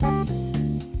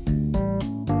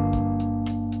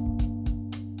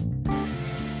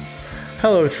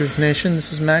Hello, Truth Nation.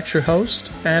 This is Max, your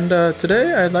host, and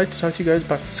today I'd like to talk to you guys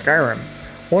about Skyrim,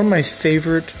 one of my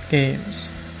favorite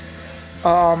games.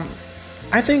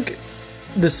 I think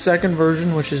the second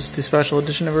version, which is the special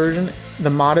edition version,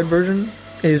 the modded version,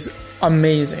 is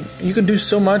amazing. You can do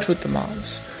so much with the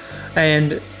mods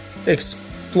and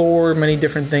explore many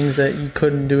different things that you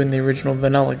couldn't do in the original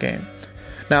vanilla game.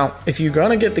 Now, if you're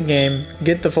gonna get the game,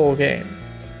 get the full game.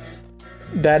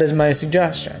 That is my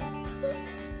suggestion.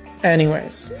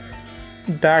 Anyways,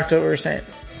 back to what we were saying.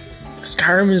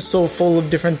 Skyrim is so full of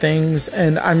different things,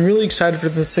 and I'm really excited for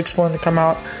the sixth one to come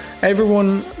out.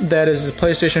 Everyone that is a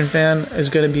PlayStation fan is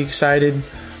going to be excited.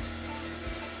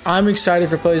 I'm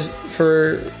excited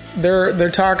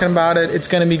they're talking about it. It's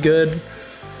going to be good,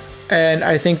 and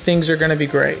I think things are going to be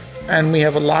great, and we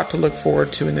have a lot to look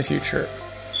forward to in the future.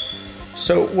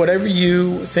 So whatever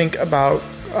you think about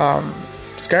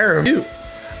Skyrim, do.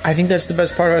 I think that's the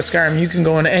best part about Skyrim. You can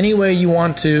go in any way you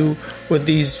want to with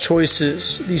these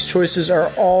choices. These choices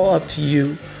are all up to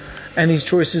you. And these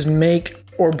choices make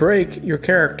or break your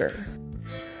character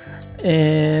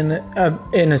in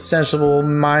a sensible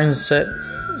mindset.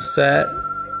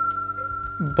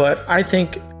 But I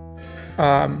think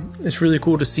it's really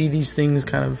cool to see these things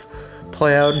kind of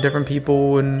play out in different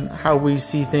people and how we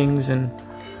see things. And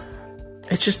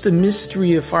it's just the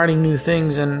mystery of finding new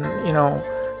things and,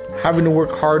 having to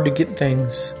work hard to get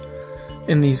things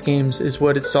in these games is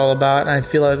what it's all about. And I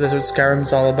feel like that's what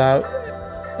Skyrim's all about.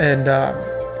 And,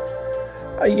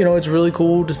 it's really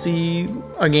cool to see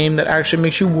a game that actually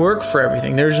makes you work for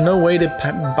everything. There's no way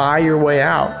to buy your way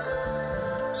out.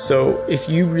 So if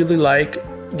you really like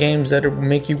games that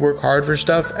make you work hard for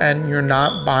stuff and you're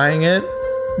not buying it,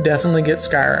 definitely get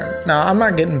Skyrim. Now, I'm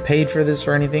not getting paid for this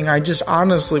or anything. I just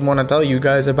honestly want to tell you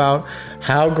guys about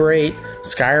how great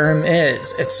Skyrim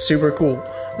is. It's super cool.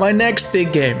 My next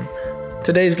big game.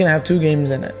 Today's going to have 2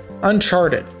 games in it.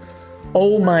 Uncharted.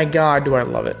 Oh my god, do I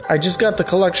love it. I just got the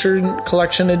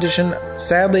collection edition.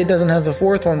 Sadly, it doesn't have the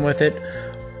 4th one with it.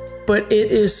 But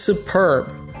it is superb.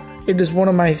 It is one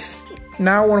of my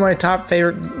top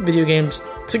favorite video games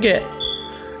to get.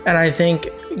 And I think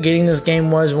getting this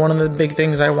game was one of the big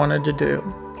things I wanted to do.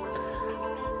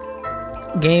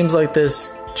 Games like this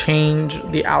change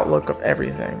the outlook of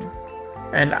everything.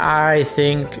 And I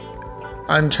think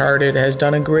Uncharted has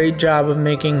done a great job of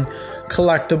making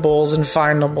collectibles and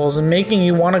findables and making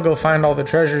you want to go find all the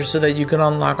treasures so that you can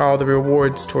unlock all the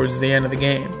rewards towards the end of the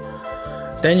game.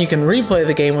 Then you can replay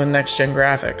the game with next-gen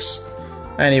graphics.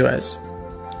 Anyways,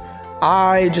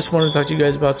 I just wanted to talk to you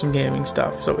guys about some gaming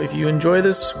stuff. So if you enjoy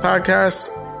this podcast,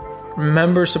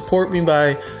 remember, support me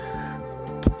by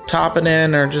topping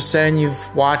in or just saying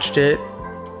you've watched it.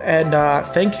 And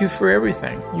thank you for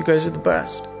everything. You guys are the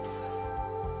best.